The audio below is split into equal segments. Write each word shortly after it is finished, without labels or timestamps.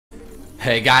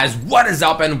Hey guys, what is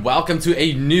up and welcome to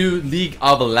a new League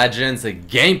of Legends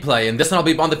gameplay. And this one I'll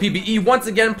be on the PBE once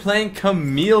again playing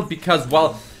Camille because,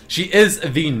 well, she is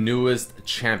the newest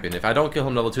champion. If I don't kill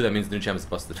him level 2, that means the new champ is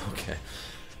busted. Okay.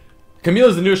 Camille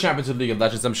is the newest champion to League of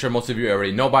Legends. I'm sure most of you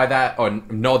already know by that, or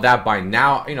know that by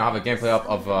now. You know, I have a gameplay up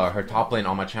of her top lane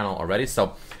on my channel already.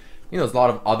 So, you know, there's a lot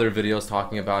of other videos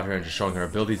talking about her and just showing her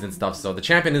abilities and stuff. So the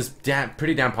champion is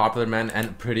pretty damn popular, man,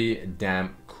 and pretty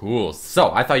damn cool.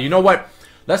 So I thought, you know what?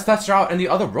 Let's test her out in the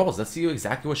other roles. Let's see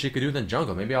exactly what she could do in the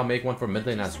jungle. Maybe I'll make one for mid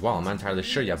lane as well. I'm not entirely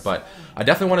sure yet, but I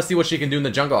definitely want to see what she can do in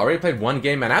the jungle. I already played one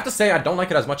game, and I have to say I don't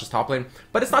like it as much as top lane,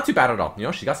 but it's not too bad at all. You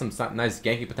know, she got some nice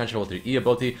ganky potential with her E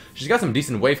ability. She's got some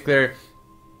decent wave clear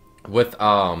with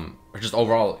just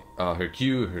overall her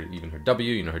Q, even her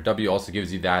W. You know, her W also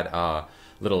gives you that a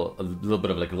little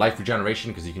bit of like life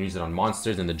regeneration because you can use it on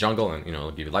monsters in the jungle, and you know,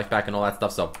 it'll give you life back and all that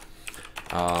stuff.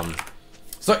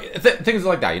 So things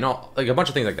like that, you know, like a bunch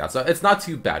of things like that. So it's not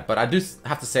too bad, but I do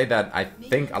have to say that I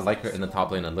think I like her in the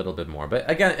top lane a little bit more. But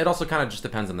again, it also kind of just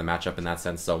depends on the matchup in that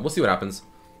sense. So we'll see what happens.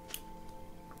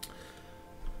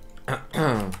 Don't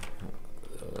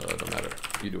matter.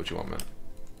 You do what you want, man.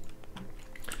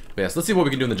 But yes, let's see what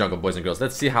we can do in the jungle, boys and girls.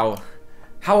 Let's see how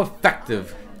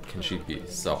effective can she be.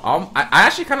 So I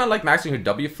actually kind of like maxing her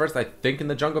W first, I think, in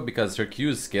the jungle, because her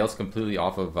Q scales completely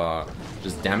off of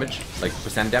just damage, like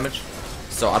percent damage.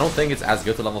 So I don't think it's as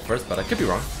good to level first, but I could be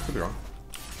wrong. Could be wrong.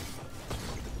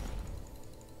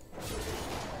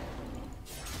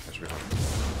 That should be wrong.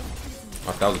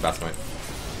 Oh, that was a bad smite.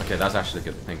 Okay, that's actually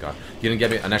good. Thank God. He didn't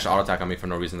get me an extra auto attack on me for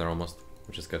no reason there almost,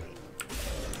 which is good.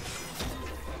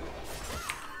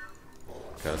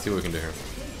 Okay, let's see what we can do here.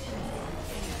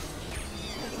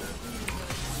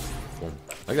 Boom.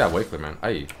 Look at that wave clear, man.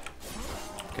 Aye.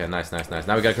 Okay, nice, nice, nice.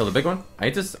 Now we gotta kill the big one. I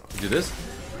need to do this.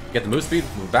 Get the move speed,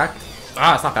 move back.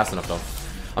 Ah, it's not fast enough though.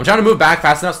 I'm trying to move back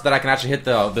fast enough so that I can actually hit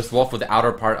this wolf with the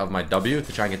outer part of my W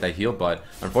to try and get that heal, but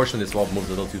unfortunately this wolf moves a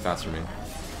little too fast for me.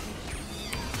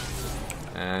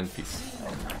 And peace.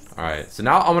 Alright, so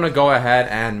now I want to go ahead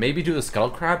and maybe do the Scuttle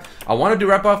Crab. I want to do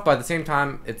rep buff, but at the same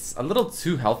time, it's a little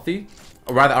too healthy.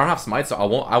 Or rather, I don't have smite, so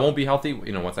I won't be healthy,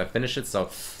 you know, once I finish it. So,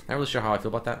 not really sure how I feel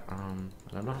about that. I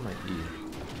don't know how my E.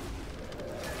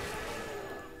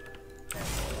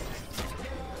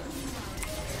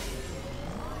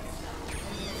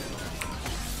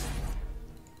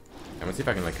 I'm gonna see if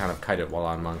I can like kind of kite it while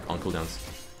I'm on cooldowns.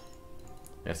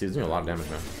 Yeah, see, he's doing a lot of damage,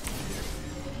 man.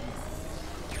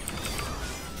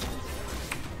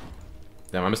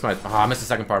 Damn, I missed I missed the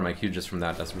second part of my Q just from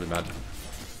that. That's really bad.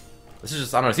 This is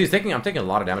just, I don't know. See, I'm taking a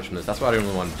lot of damage from this. That's why I didn't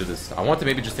really want to do this. I want to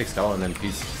maybe just take Scuttle and then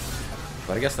peace.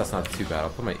 But I guess that's not too bad. I'll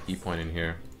put my E point in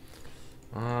here.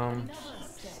 Okay,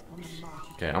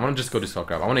 I'm gonna just go do Scuttle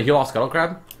Crab. I want to heal off Scuttle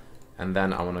Crab, and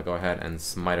then I want to go ahead and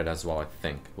smite it as well, I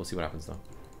think. We'll see what happens though.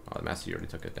 Oh, the Master already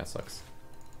took it. That sucks.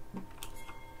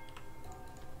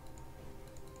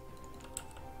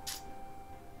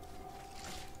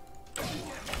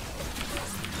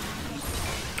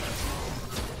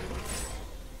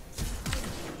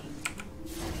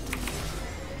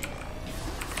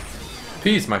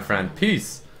 Peace, my friend.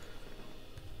 Peace.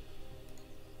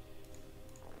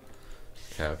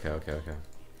 Okay.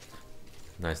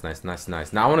 Nice, nice, nice,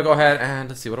 nice. Now I want to go ahead and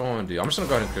let's see what do I want to do. I'm just gonna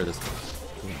go ahead and clear this.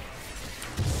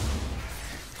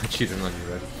 I cheated on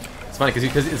you, right? It's funny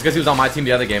because he was on my team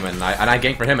the other game, and I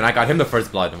ganked for him, and I got him the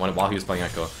first blood while he was playing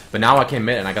Echo. But now I came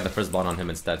mid and I got the first blood on him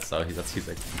instead. So he's like, he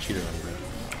cheated on me, right?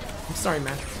 I'm sorry,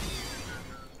 man.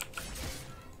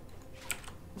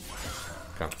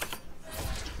 Okay.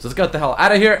 So let's get the hell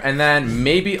out of here, and then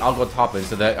maybe I'll go top lane.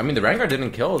 So that, I mean, the Rengar didn't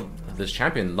kill this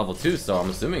champion level 2, so I'm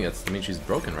assuming I mean, she's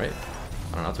broken, right?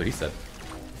 I don't know, that's what he said.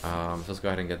 So let's go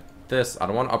ahead and get this. I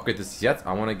don't want to upgrade this yet.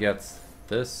 I want to get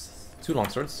this. 2 long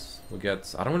swords. We'll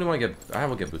get. I don't really want to get. I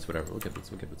will get boots. Whatever. We'll get boots.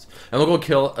 And we'll go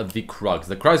kill the Krugs.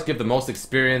 The Krugs give the most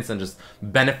experience and just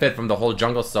benefit from the whole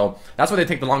jungle. So that's why they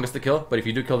take the longest to kill. But if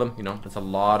you do kill them, you know, it's a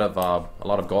lot of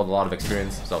gold, a lot of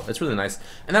experience. So it's really nice.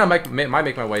 And then I might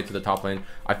make my way to the top lane.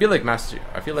 I feel like Master.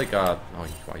 I feel like oh,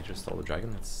 you just stole the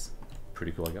dragon. That's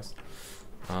pretty cool, I guess.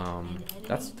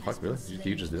 That's fuck really. Did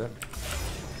you just do that?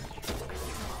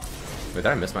 Wait, did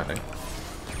I miss my thing?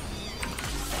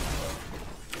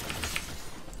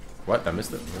 What? I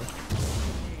missed it. Really?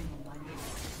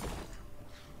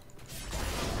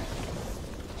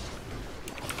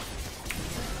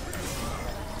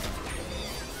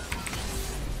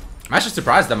 I'm actually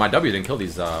surprised that my W didn't kill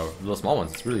these little small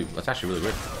ones. That's actually really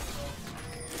weird.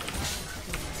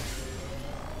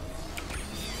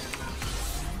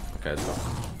 Okay, let's go.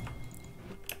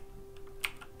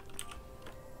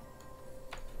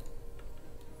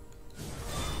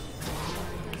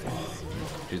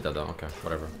 She's dead though. Okay,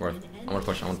 whatever. Worth. I want to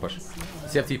push. I want to push.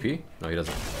 Does he have TP? No, he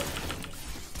doesn't.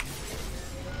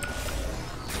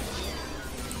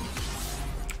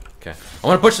 Okay. I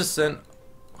want to push this in.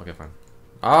 Okay, fine.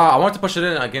 I want to push it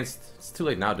in against... It's too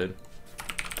late now, dude.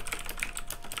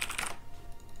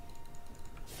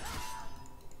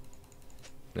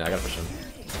 Yeah, I gotta push in.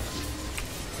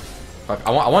 Fuck,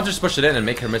 I want to just push it in and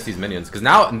make her miss these minions. Because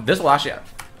now, this will actually...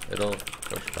 It'll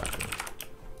push back.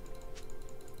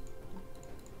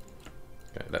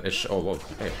 Okay, that is... Oh, whoa.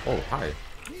 Hey, oh, hi.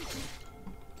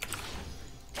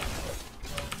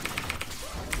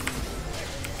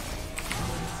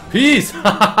 Peace!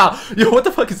 Yo, what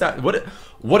the fuck is that?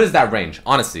 What is that range?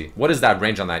 Honestly, what is that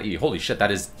range on that E? Holy shit,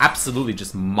 that is absolutely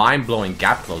just mind-blowing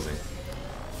gap closing.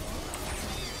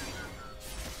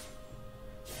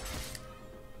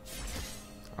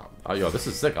 Oh, yo, this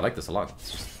is sick. I like this a lot.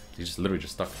 He's just literally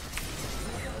just stuck.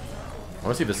 I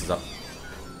want to see if this is up.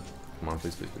 Come on,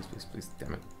 please, please, please, please, please.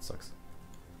 Damn it, it sucks.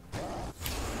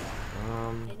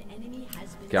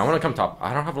 Okay, I want to come top.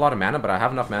 I don't have a lot of mana, but I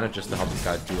have enough mana just to help this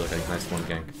guy do like a nice one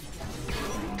gank.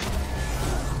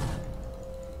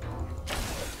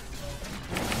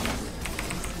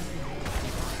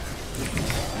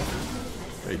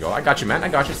 There you go. I got you, man. I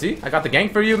got you. See? I got the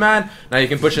gank for you, man. Now you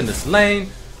can push in this lane.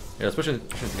 Yeah, let's push in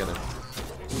together.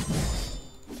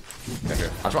 Okay,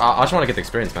 here. I just want to get the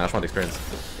experience, man. I just want the experience.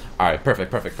 Alright, perfect,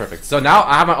 perfect, perfect. So now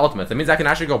I have my ultimate. That means I can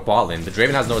actually go bot lane. The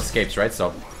Draven has no escapes, right?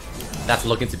 So that's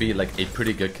looking to be like a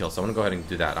pretty good kill. So I want to go ahead and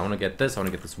do that. I want to get this. I want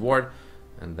to get this ward.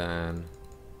 And then...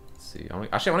 Let's see. I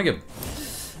want to give...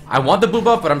 I want the blue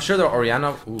buff, but I'm sure the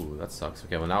Orianna... Ooh, that sucks.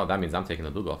 Okay, well now that means I'm taking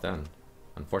the blue buff then.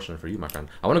 Unfortunate for you, my friend.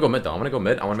 I want to go mid though. I want to go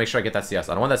mid. I want to make sure I get that CS.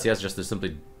 I don't want that CS just to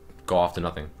simply go off to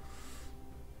nothing.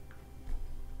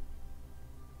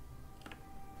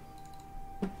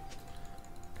 Okay,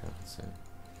 let's see.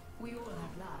 We all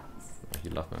have lives. He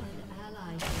left, man.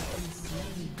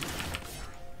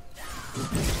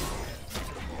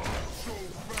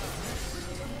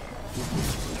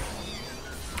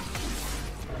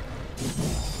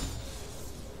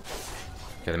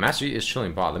 Okay, the Master Yi is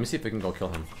chilling bot. Let me see if we can go kill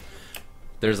him.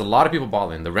 There's a lot of people bot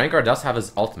lane. The Rengar does have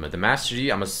his ultimate. The Master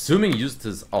Yi, I'm assuming, used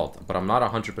his ult, but I'm not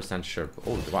 100% sure.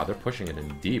 Oh, wow, they're pushing it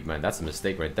in deep, man. That's a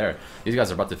mistake right there. These guys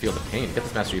are about to feel the pain. Get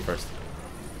this Master Yi first.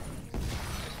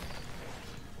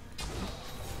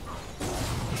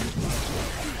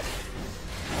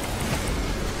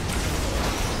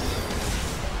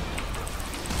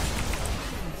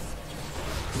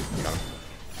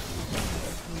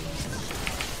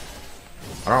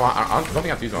 I don't think I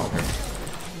have to use my ult here.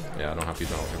 Yeah, I don't have to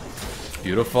use my ult here.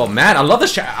 Beautiful, man. I love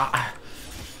this champion.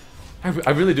 I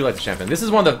really do like the champion. This is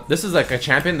this is like a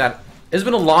champion that it's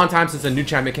been a long time since a new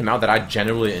champion came out that I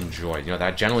generally enjoyed. You know, that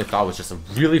I generally thought was just a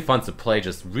really fun to play,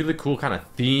 just really cool kind of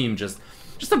theme, just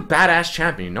a badass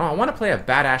champion. You know, I want to play a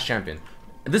badass champion.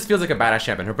 This feels like a badass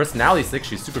champion. Her personality is sick.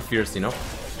 She's super fierce. You know,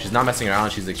 she's not messing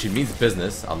around. She's like, she means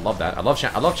business. I love that. I love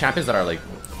champions that are like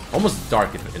almost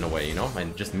dark in a way, you know,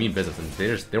 and just mean business, and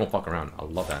they don't fuck around. I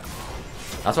love that.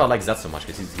 That's why I like Zed so much,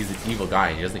 because he's an evil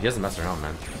guy. He doesn't mess around,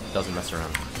 man. He doesn't mess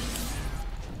around.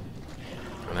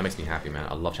 And that makes me happy, man.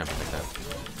 I love champions like that.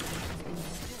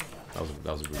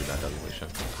 That was really bad designation.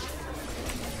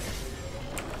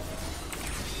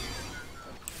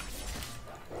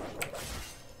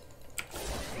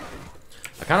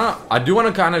 I do want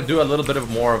to kind of do a little bit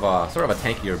of more of a sort of a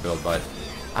tankier build, but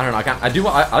I don't know.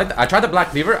 I tried the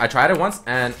Black Cleaver. I tried it once,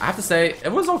 and I have to say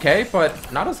it was okay,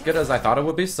 but not as good as I thought it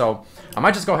would be. So I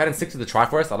might just go ahead and stick to the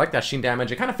Triforce. I like that sheen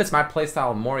damage. It kind of fits my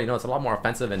playstyle more. You know, it's a lot more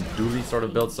offensive and dually sort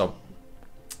of build. So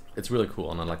it's really cool,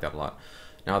 and I like that a lot.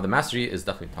 Now the Master Yi is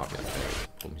definitely top. Yeah,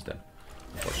 boom, he's dead.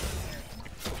 Unfortunately,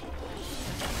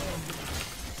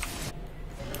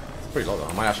 it's pretty low though.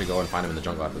 I might actually go and find him in the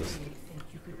jungle after this.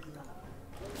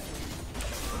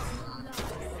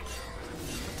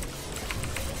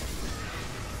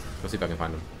 Let's see if I can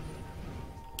find him.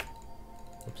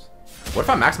 Oops. What if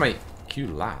I max my Q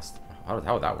last? How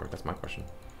would that work? That's my question.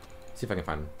 Let's see if I can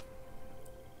find him.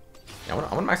 Yeah, I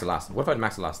want to max it last. What if I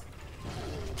max it last?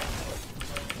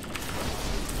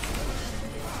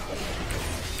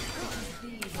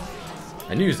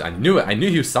 I knew it. I knew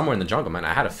he was somewhere in the jungle, man.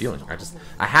 I had a feeling.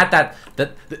 I had that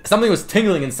something was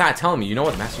tingling inside telling me, you know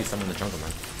what, Master Yi's somewhere in the jungle, man.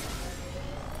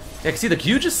 Yeah, see, the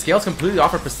Q just scales completely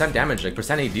off of percent damage, like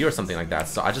percent AD or something like that.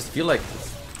 So I just feel like...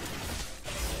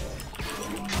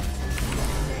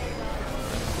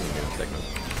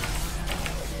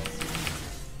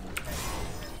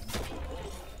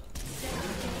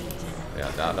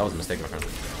 Yeah, that was a mistake, my friend.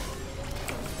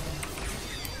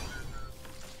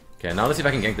 Okay, now let's see if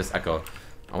I can gank this Echo.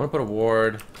 I want to put a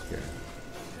ward here.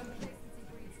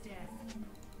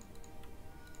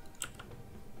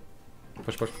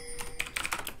 Push, push.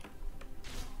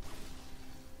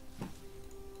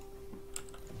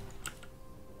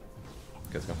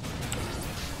 Okay, let's go.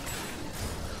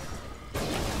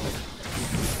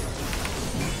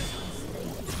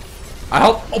 I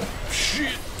help. Oh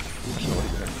shit!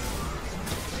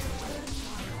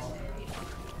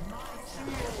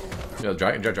 Yo,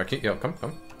 dragon, yo, come. Oh,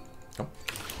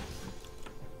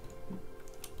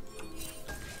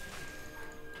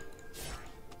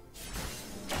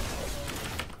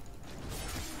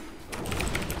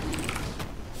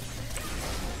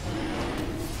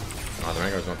 the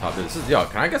Rengar's gonna top this. Yo,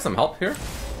 can I get some help here?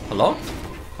 Hello?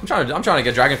 I'm trying to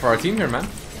get dragon for our team here, man.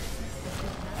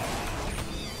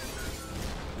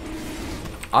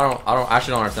 I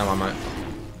actually don't understand why my...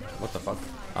 What the fuck?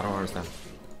 I don't understand.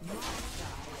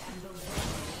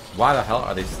 Why the hell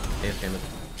are they AFK mid?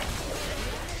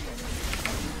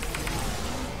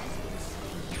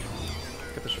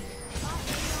 Get this shit.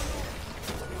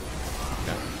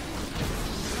 Okay.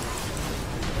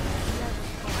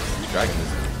 This dragon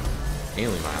is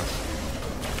alien my ass.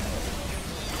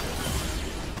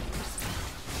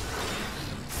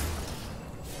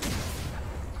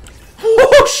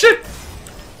 Oh shit!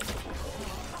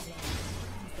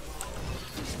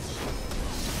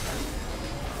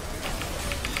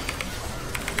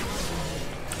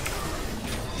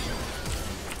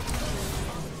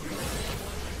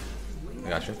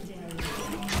 Gotcha.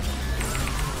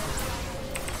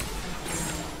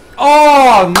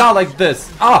 Oh, not like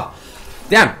this. Ah,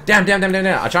 damn.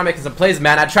 I tried making some plays,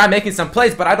 man. I tried making some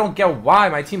plays, but I don't get why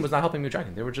my team was not helping me with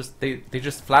dragon. They were just they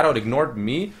just flat out ignored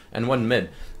me and went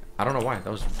mid. I don't know why.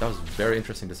 That was a very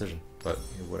interesting decision, but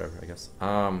whatever, I guess.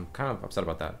 Kind of upset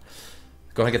about that.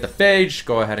 Go ahead and get the Phage.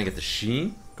 Go ahead and get the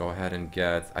Sheen. Go ahead and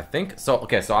get, I think so.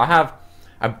 Okay, so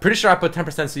I'm pretty sure I put 10%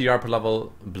 CDR per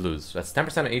level blues. That's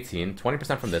 10% at 18,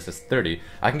 20% from this is 30.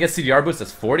 I can get CDR boost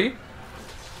as 40,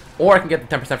 or I can get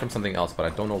the 10% from something else, but I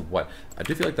don't know what. I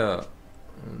do feel like they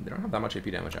don't have that much AP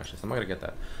damage actually, so I'm not gonna get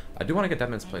that. I do want to get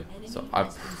Deadman's Plate, so I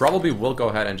probably will go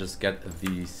ahead and just get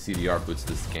the CDR boots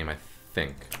this game, I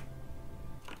think.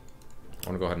 I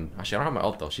want to go ahead and, actually I don't have my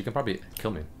ult though, she can probably kill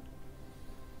me.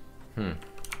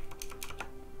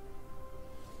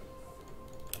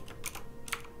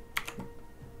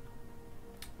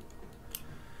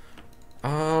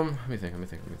 Let me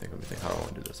think. How do I want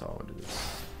to do this?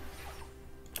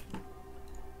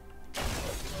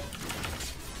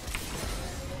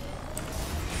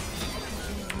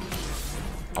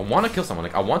 I want to kill someone.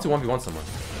 Like, I want to 1v1 someone.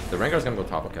 The Rengar's gonna go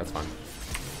top. Okay, that's fine.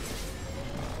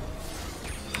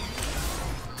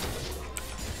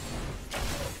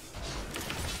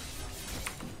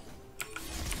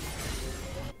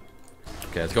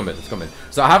 Okay, let's go mid.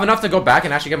 So I have enough to go back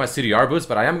and actually get my CDR boost,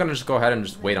 but I am gonna just go ahead and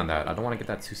just wait on that. I don't want to get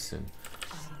that too soon.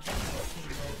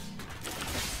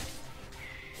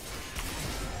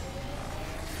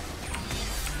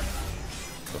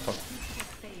 What the fuck?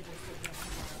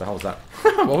 What the hell was that?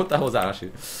 What the hell was that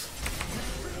actually?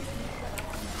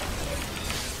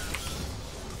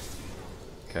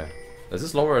 Okay. Does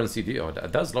this lower in CD? Oh,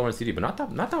 it does lower in CD, but not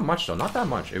that much though. Not that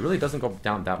much. It really doesn't go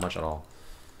down that much at all.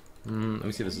 Let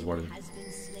me see if this is worded.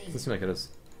 Doesn't seem like it is.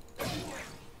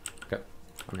 Okay,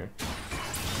 I'm here.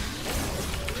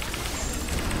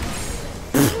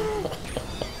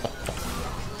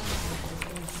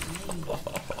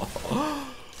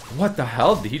 What the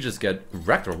hell? Did he just get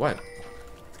wrecked or what?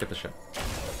 Let's get this shit.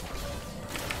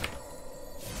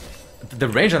 The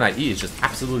range on that E is just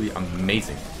absolutely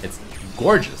amazing. It's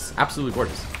gorgeous. Absolutely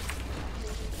gorgeous.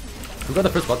 Who got the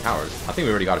first blood towers? I think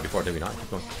we already got it before, did we not? Keep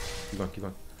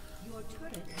going.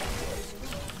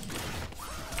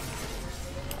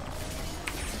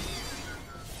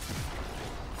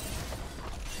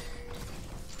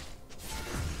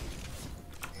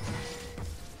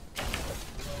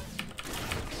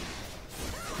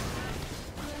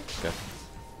 Okay.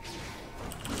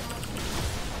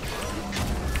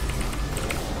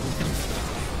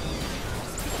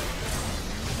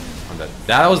 I'm dead.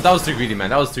 That was too greedy,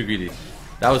 man. That was too greedy.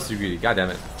 God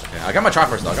damn it. Okay, I got my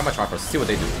Choppers though. Let's see what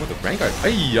they do. With the Rengar.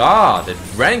 Ayya! The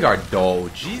Rengar though.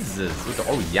 Jesus. With the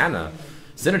Yana.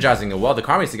 Synergizing it well. The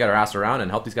Karma needs to get her ass around and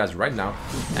help these guys right now.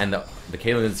 And the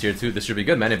Kaylin is here too. This should be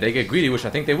good, man. If they get greedy, which I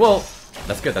think they will,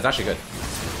 that's good. That's actually good.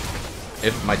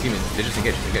 If my team they just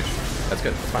engage. That's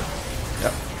good. That's fine.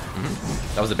 Yep.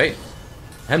 That was a bait.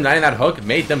 Him landing that hook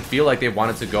made them feel like they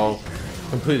wanted to go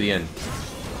completely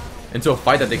into a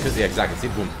fight that they could. Yeah, exactly. See,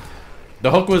 boom. The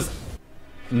hook was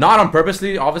not on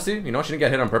purposely, obviously. You know, she didn't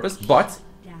get hit on purpose, but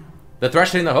the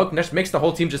thresh hitting the hook makes the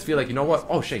whole team just feel like, you know what?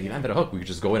 Oh shit, he landed a hook. We could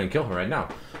just go in and kill her right now.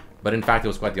 But in fact, it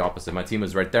was quite the opposite. My team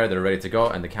was right there. They're ready to go,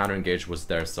 and the counter engage was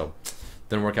there. So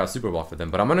didn't work out super well for them.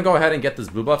 But I'm gonna go ahead and get this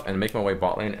blue buff and make my way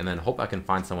bot lane, and then hope I can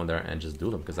find someone there and just duel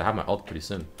them, because I have my ult pretty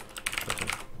soon.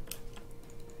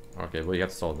 Okay, well, you have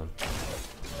to solo them.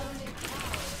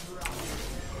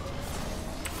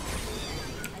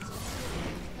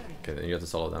 Okay, then you have to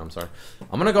solo them. I'm sorry.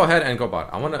 I'm gonna go ahead and go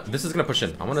bot. This is gonna push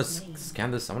in. I wanna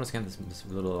scan this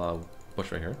little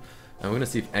bush right here, and we're gonna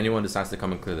see if anyone decides to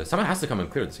come and clear this. Someone has to come and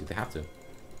clear this. They have to.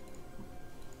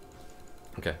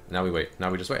 Okay, now we wait. Now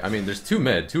we just wait. I mean, there's two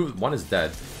mid. One is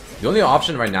dead. The only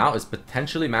option right now is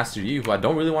potentially Master Yi, who I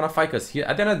don't really want to fight, because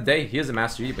at the end of the day, he is a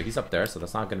Master Yi, but he's up there, so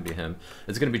that's not going to be him.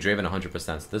 It's going to be Draven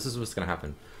 100%. So this is what's going to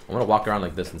happen. I'm going to walk around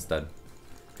like this instead.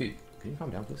 Can you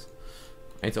calm down, please?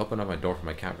 I need to open up my door for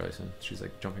my cat really soon. She's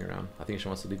like jumping around. I think she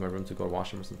wants to leave my room to go to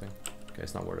washroom or something. Okay,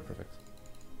 it's not worded. Perfect.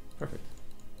 Perfect.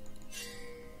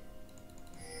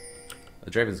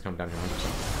 The Draven's coming down here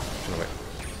 100%. I'm gonna wait.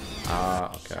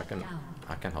 Okay,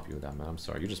 I can't help you with that, man. I'm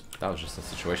sorry. That was just a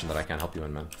situation that I can't help you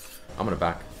in, man. I'm gonna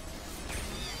back.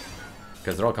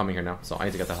 Because they're all coming here now, so I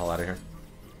need to get the hell out of here.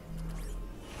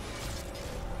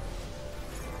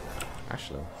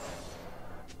 Actually,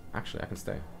 I can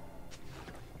stay.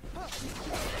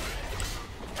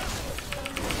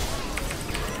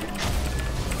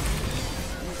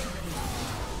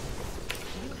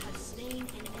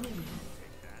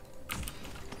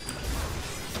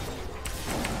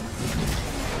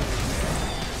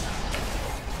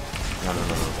 No.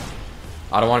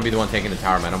 I don't want to be the one taking the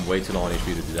tower, man. I'm way too low on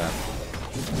HP to do that.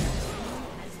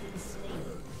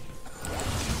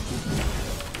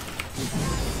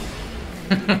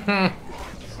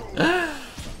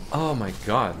 Oh my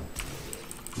god.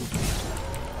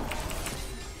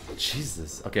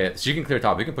 Jesus. Okay, so you can clear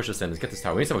top. We can push this in. Let's get this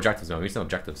tower. We need some objectives, man. We need some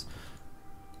objectives.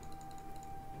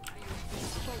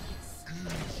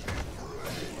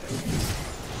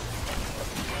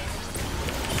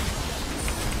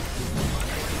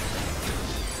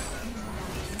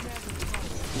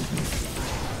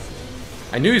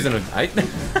 I knew he was gonna.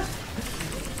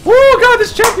 Woo! God,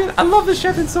 this champion! I love this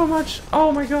champion so much.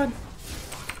 Oh my god.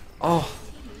 Oh,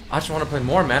 I just want to play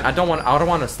more, man. I don't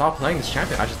want to stop playing this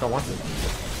champion. I just don't want to.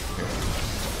 Here.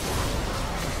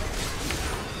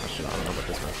 Oh shit! I don't know about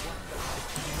this match.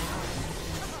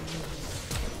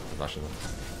 Flashing them.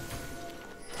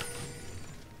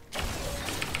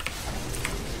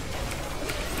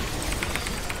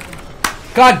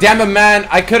 God damn it, man.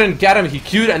 I couldn't get him. He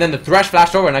queued and then the Thresh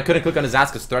flashed over and I couldn't click on his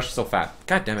ass because Thresh is so fat.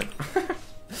 God damn it.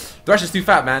 Thresh is too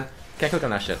fat, man. Can't click on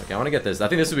that shit. Okay, I want to get this. I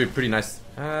think this would be pretty nice.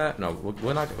 No,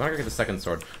 we're not gonna get the second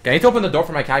sword. Okay, I need to open the door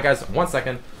for my cat, guys. 1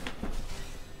 second.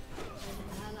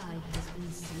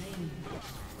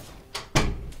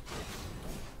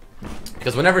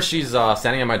 Because whenever she's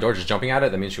standing at my door just jumping at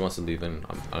it, that means she wants to leave and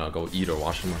go eat or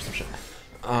wash them or some shit.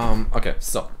 Okay,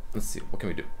 so let's see. What can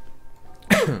we do?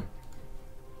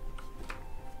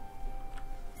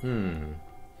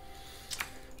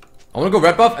 I want to go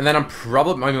red buff, and then I'm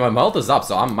probably. I mean, my health is up,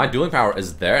 so my dueling power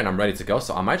is there, and I'm ready to go.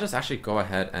 So I might just actually go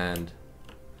ahead and.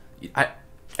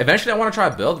 Eventually, I want to try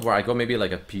a build where I go maybe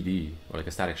like a PD or like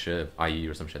a static ship, IE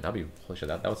or some shit. That'd be holy shit.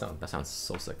 That sounds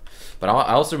so sick. But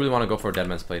I also really want to go for a Dead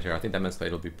Man's Plate here. I think Dead Man's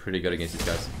Plate will be pretty good against these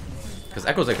guys, because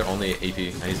Echo's like their only AP,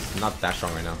 and he's not that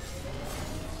strong right now.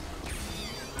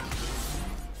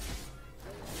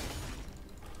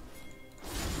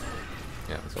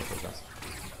 Yeah, let's go for those guys.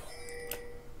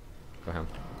 Go ahead.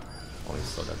 Oh, he's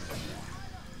so dead.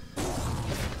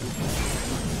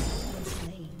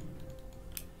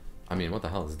 I mean, what the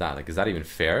hell is that? Like, is that even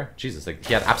fair? Jesus, like,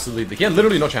 he had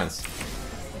literally no chance.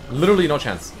 Literally no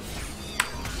chance.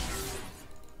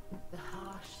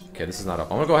 Okay, this is not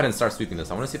up. I'm gonna go ahead and start sweeping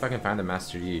this. I want to see if I can find the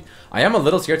Master Yi. I am a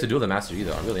little scared to duel the Master Yi,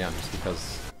 though. I really am, just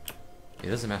because it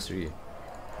is a Master Yi.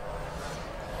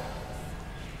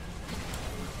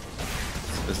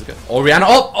 This is good. Orianna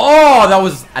ult! Oh, that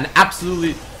was an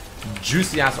absolutely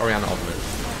juicy ass Orianna ultimate.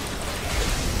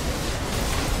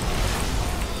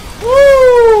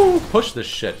 Woo! Push this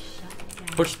shit.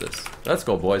 Push this. Let's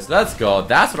go, boys. Let's go.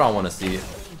 That's what I want to see.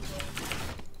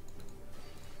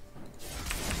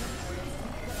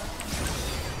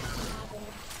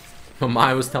 My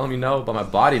mind was telling me no, but my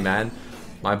body, man.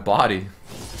 My body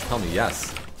was telling me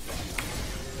yes.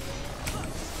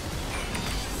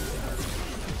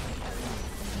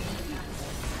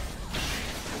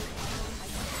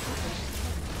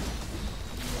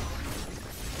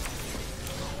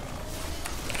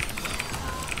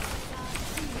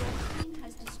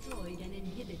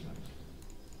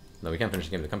 No, we can't finish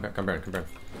the game. Come Baron.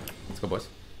 Let's go, boys.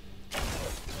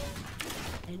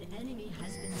 An enemy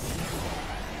has been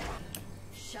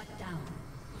shut down.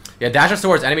 Yeah, dashes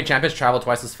towards enemy champions travel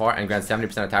twice as far and grant 70%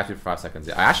 attack speed for 5 seconds.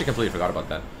 Yeah, I actually completely forgot about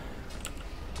that.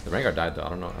 The Rengar died though. I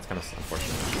don't know. That's kind of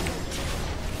unfortunate.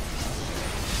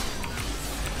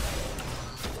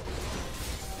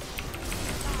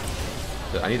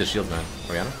 I need the shields, man.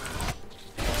 Oriana?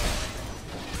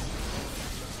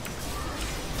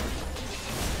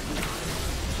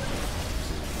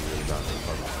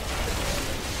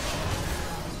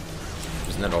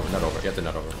 Just net over, net over. You have to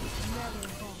net over.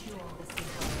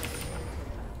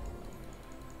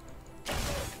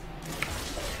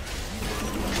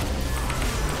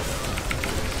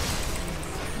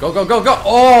 Go, go, go, go!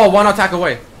 Oh, one attack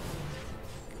away.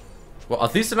 Well,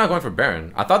 at least they're not going for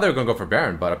Baron. I thought they were going to go for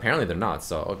Baron, but apparently they're not.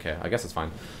 So, okay, I guess it's fine.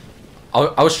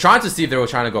 I was trying to see if they were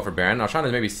trying to go for Baron. I was trying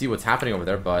to maybe see what's happening over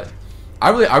there, but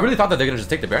I really thought that they're going to just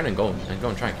take the Baron and go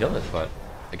and try and kill it. But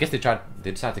I guess they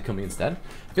decided to kill me instead.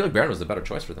 I feel like Baron was a better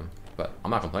choice for them, but I'm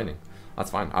not complaining.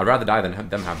 That's fine. I'd rather die than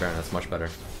them have Baron. That's much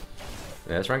better.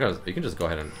 Yeah, this Rengar, you can just go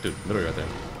ahead and, dude, literally right there.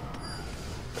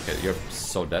 Okay, you're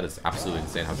so dead. It's absolutely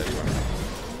insane how dead you are.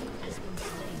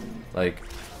 Like,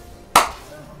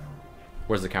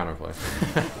 where's the counterplay?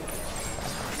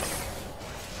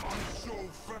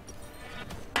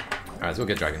 Alright, let's go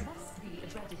get Dragon.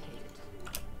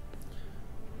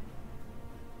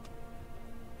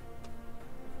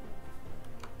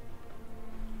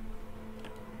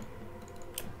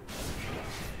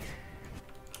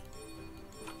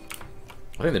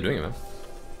 I think they're doing it, man.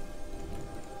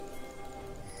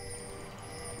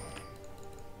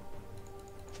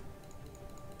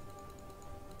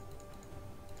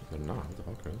 They're not. What the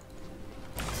fuck, really?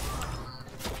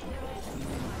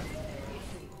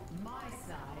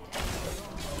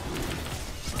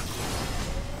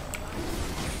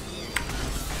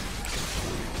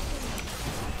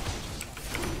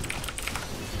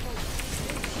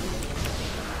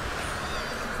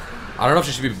 I don't know if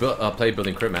she should be play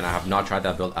building crit, man. I have not tried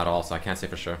that build at all, so I can't say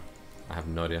for sure. I have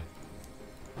no idea.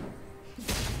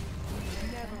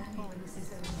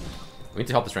 We need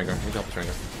to help this Rengar. We need to help this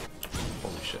Rengar.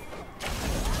 Holy shit.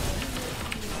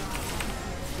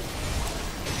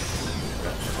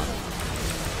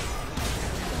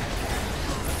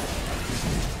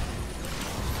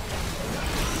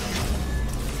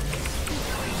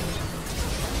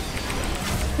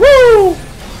 Woo!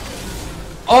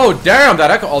 Oh damn!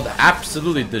 That Echo ult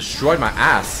absolutely destroyed my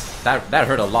ass. That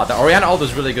hurt a lot. The Oriana ult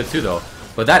was really good too, though.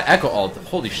 But that Echo ult,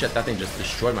 holy shit! That thing just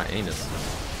destroyed my anus.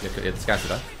 Yeah, this guy should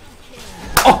die.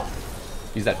 Oh!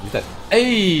 He's dead. He's dead. Hey!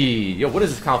 Yo, what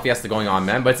is this Clown Fiesta going on,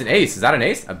 man? But it's an ace. Is that an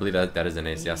ace? I believe that is an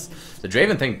ace, yes. The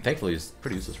Draven thing, thankfully, is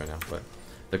pretty useless right now. But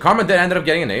the Karma did ended up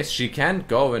getting an ace. She can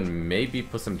go and maybe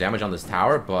put some damage on this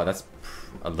tower, but that's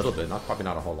a little bit. Probably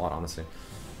not a whole lot, honestly.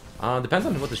 Depends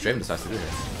on what this Draven decides to do here.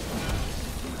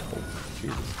 Oh,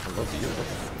 Jesus. Hello to you. What the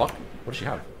fuck? What does she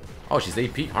have? Oh, she's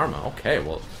AP Karma. Okay,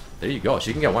 well, there you go.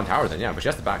 She can get one tower then, yeah, but she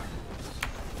has to back.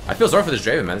 I feel sorry for this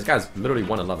Draven, man. This guy's literally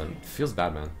 111. Feels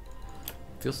bad, man.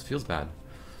 Feels bad.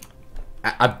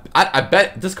 I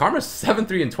bet this Karma's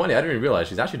 7-3 and 20. I didn't even realize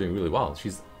she's actually doing really well.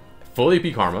 She's full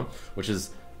AP Karma, which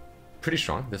is pretty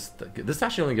strong. This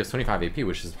actually only gives 25 AP,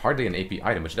 which is hardly an AP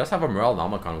item. But she does have a Morale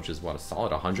Nalmacon, which is what, a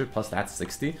solid 100 plus that's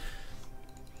 60.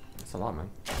 That's a lot, man.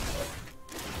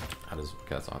 That is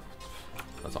okay. That's off.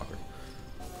 That's awkward.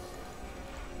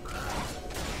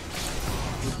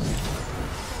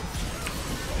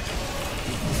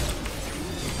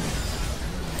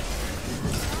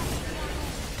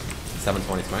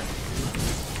 $720 smite.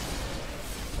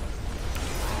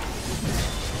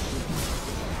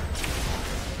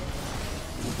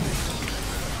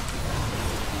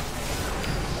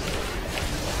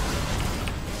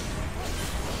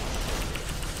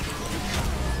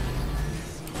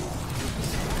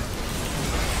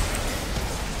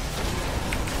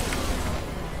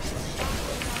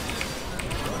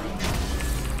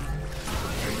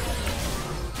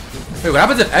 Wait, what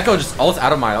happens if Echo just ults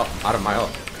out of my ult?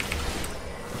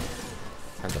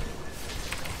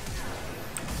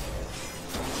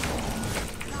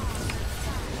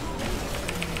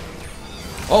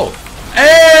 Oh,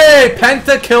 hey,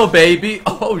 Pentakill, baby!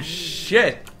 Oh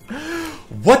shit!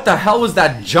 What the hell was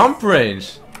that jump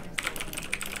range?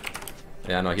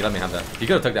 Yeah, no, he let me have that. He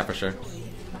could have took that for sure.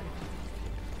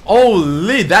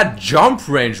 Holy, that jump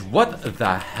range! What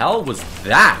the hell was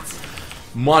that?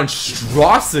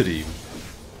 Monstrosity!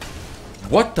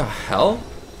 What the hell?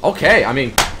 Okay, I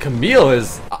mean, Camille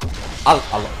is...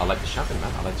 I like the champion,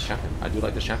 man. I like the champion. I do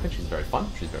like the champion. She's very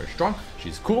fun. She's very strong.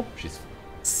 She's cool. She's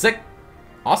sick.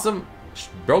 Awesome.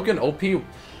 Broken. OP.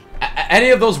 Any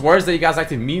of those words that you guys like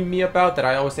to meme me about that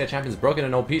I always say a champion's broken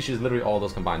and OP, she's literally all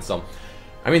those combined. So,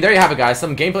 I mean, there you have it, guys.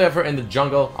 Some gameplay of her in the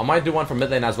jungle. I might do one for mid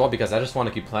lane as well because I just want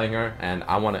to keep playing her, and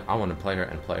I want to play her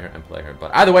and play her and play her. But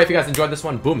either way, if you guys enjoyed this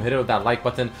one, boom, hit it with that like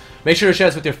button. Make sure to share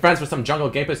this with your friends for some jungle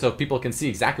gameplay so people can see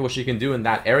exactly what she can do in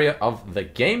that area of the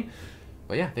game.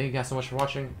 But yeah, thank you guys so much for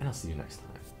watching, and I'll see you next time.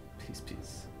 Peace,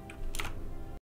 peace.